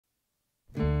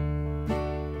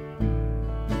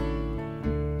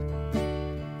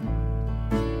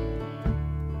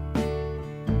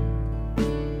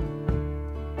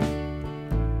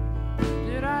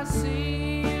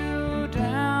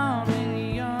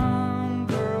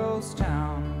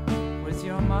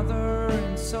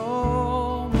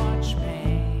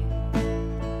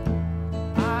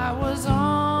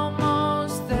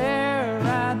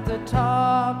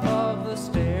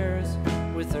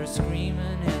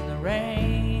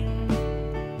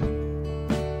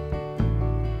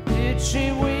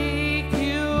she wake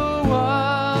you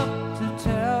up to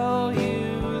tell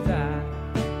you that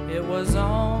it was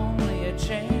only a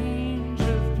change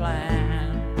of plan?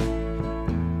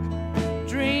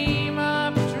 Dream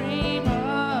up,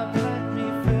 let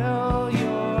me fill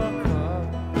your cup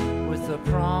with the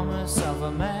promise of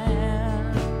a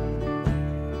man.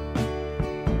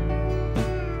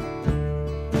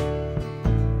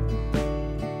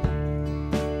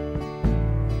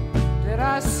 Did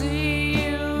I see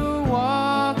you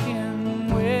walking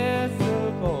with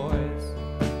the boys,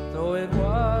 though it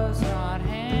was not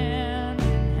hand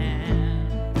in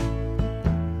hand?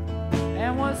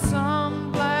 And was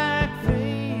some black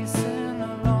face in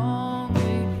a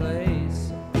lonely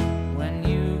place when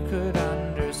you could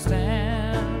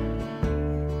understand?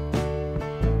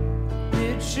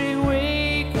 Did she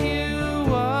wake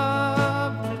you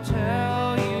up to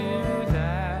tell you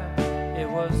that it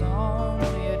was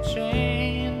only a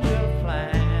change of plan?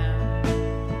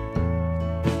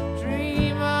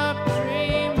 Dream up,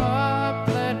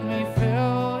 let me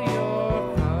fill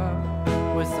your cup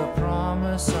with the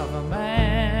promise of a man.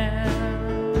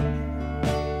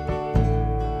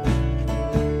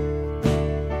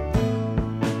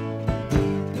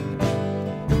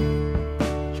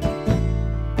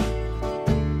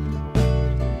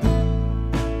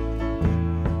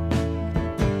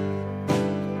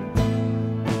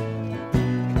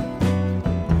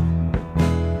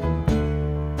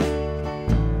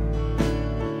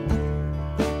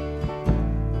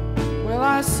 Well,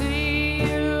 I see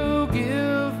you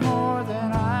give more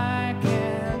than I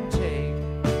can take.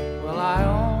 Well, I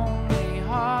only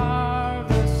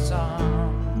harvest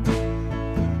some.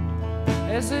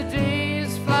 As the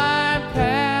days fly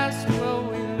past, will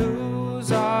we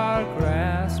lose our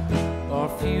grasp or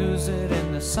fuse it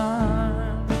in the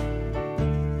sun?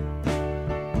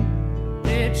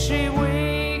 Did she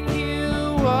wake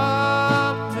you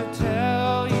up to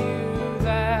tell you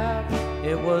that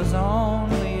it was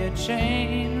only a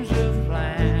change of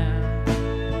plan?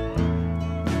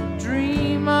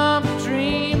 Dream up,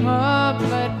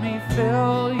 let me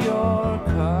fill your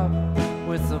cup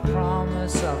with the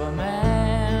promise of a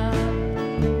man.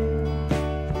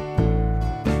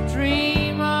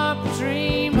 Dream up,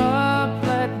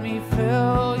 let me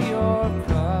fill your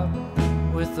cup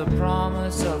with the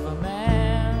promise of a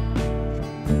man.